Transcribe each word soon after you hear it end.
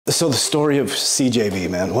So the story of CJV,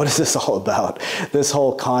 man, what is this all about? This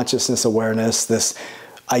whole consciousness awareness, this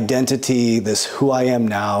identity, this who I am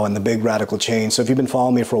now, and the big radical change. So if you've been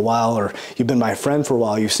following me for a while, or you've been my friend for a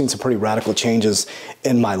while, you've seen some pretty radical changes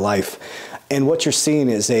in my life. And what you're seeing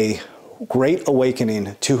is a great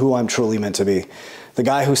awakening to who I'm truly meant to be. The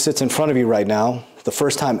guy who sits in front of you right now, the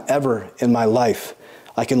first time ever in my life,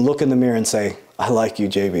 I can look in the mirror and say, I like you,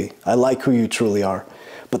 JV. I like who you truly are.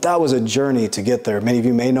 But that was a journey to get there. Many of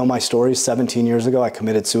you may know my story. 17 years ago, I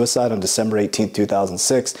committed suicide on December 18th,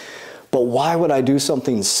 2006. But why would I do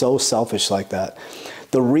something so selfish like that?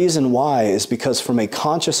 The reason why is because from a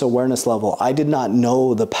conscious awareness level, I did not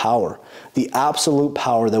know the power, the absolute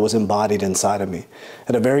power that was embodied inside of me.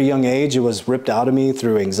 At a very young age, it was ripped out of me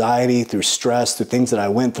through anxiety, through stress, through things that I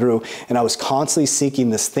went through, and I was constantly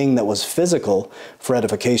seeking this thing that was physical for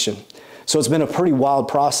edification. So it's been a pretty wild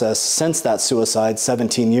process since that suicide,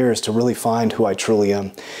 17 years, to really find who I truly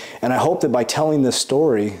am. And I hope that by telling this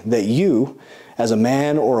story that you, as a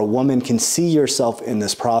man or a woman, can see yourself in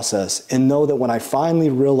this process and know that when I finally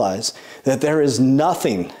realize that there is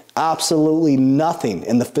nothing, absolutely nothing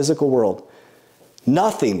in the physical world,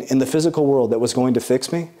 nothing in the physical world that was going to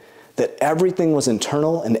fix me, that everything was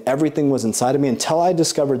internal and everything was inside of me. Until I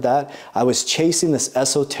discovered that, I was chasing this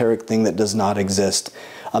esoteric thing that does not exist.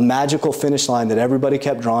 A magical finish line that everybody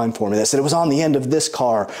kept drawing for me that said it was on the end of this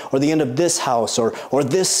car, or the end of this house, or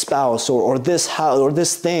this spouse, or this house, or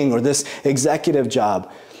this thing, or this executive job.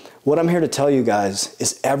 What I'm here to tell you guys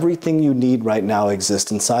is everything you need right now exists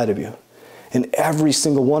inside of you. And every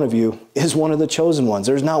single one of you is one of the chosen ones.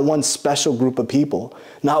 There's not one special group of people,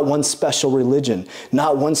 not one special religion,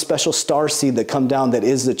 not one special star seed that come down that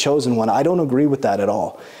is the chosen one. I don't agree with that at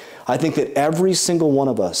all. I think that every single one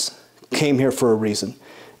of us came here for a reason.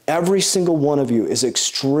 Every single one of you is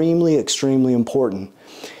extremely, extremely important.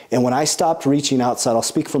 And when I stopped reaching outside, I'll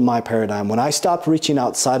speak from my paradigm, when I stopped reaching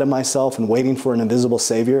outside of myself and waiting for an invisible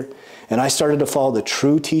Savior, and I started to follow the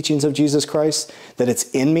true teachings of Jesus Christ, that it's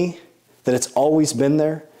in me, that it's always been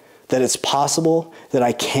there, that it's possible, that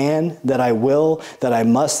I can, that I will, that I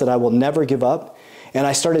must, that I will never give up. And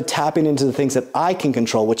I started tapping into the things that I can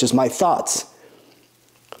control, which is my thoughts,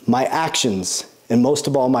 my actions, and most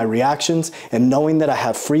of all, my reactions, and knowing that I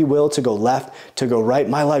have free will to go left, to go right.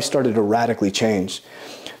 My life started to radically change.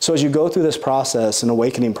 So as you go through this process, an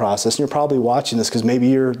awakening process, and you're probably watching this because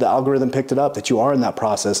maybe the algorithm picked it up that you are in that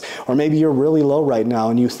process, or maybe you're really low right now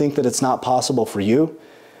and you think that it's not possible for you,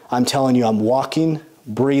 I'm telling you, I'm walking,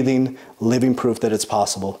 breathing, living proof that it's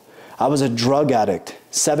possible. I was a drug addict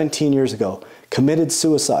 17 years ago, committed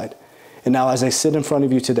suicide, and now as I sit in front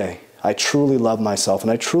of you today, I truly love myself, and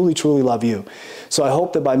I truly, truly love you. So I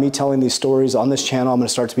hope that by me telling these stories on this channel, I'm going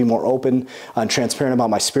to start to be more open and transparent about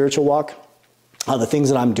my spiritual walk, the things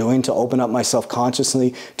that I'm doing to open up myself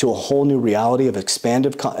consciously to a whole new reality of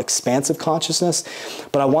expansive consciousness.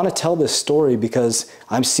 But I want to tell this story because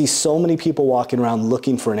I see so many people walking around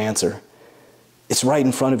looking for an answer. It's right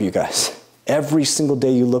in front of you guys. Every single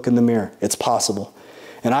day you look in the mirror, it's possible.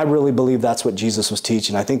 And I really believe that's what Jesus was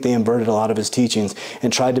teaching. I think they inverted a lot of his teachings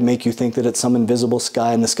and tried to make you think that it's some invisible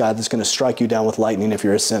sky in the sky that's going to strike you down with lightning if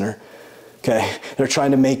you're a sinner. Okay? They're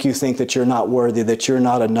trying to make you think that you're not worthy, that you're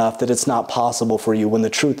not enough, that it's not possible for you, when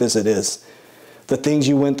the truth is it is. The things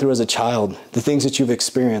you went through as a child, the things that you've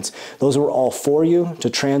experienced, those were all for you to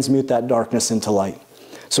transmute that darkness into light.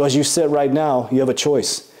 So as you sit right now, you have a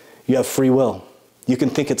choice. You have free will. You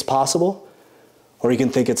can think it's possible, or you can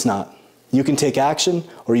think it's not. You can take action,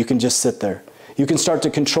 or you can just sit there. You can start to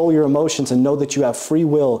control your emotions and know that you have free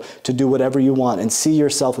will to do whatever you want and see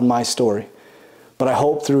yourself in my story. But I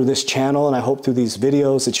hope through this channel and I hope through these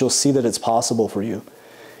videos that you'll see that it's possible for you.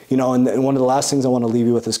 You know, and one of the last things I want to leave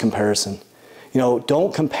you with is comparison. You know,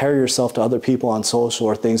 don't compare yourself to other people on social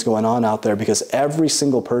or things going on out there, because every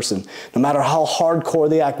single person, no matter how hardcore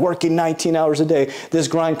they act, working 19 hours a day, this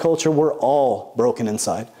grind culture, we're all broken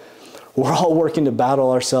inside. We're all working to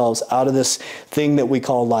battle ourselves out of this thing that we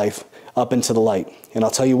call life up into the light. And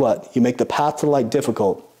I'll tell you what, you make the path to the light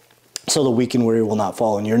difficult so the weak and weary will not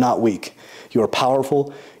fall. And you're not weak. You are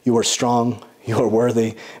powerful, you are strong, you are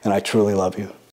worthy, and I truly love you.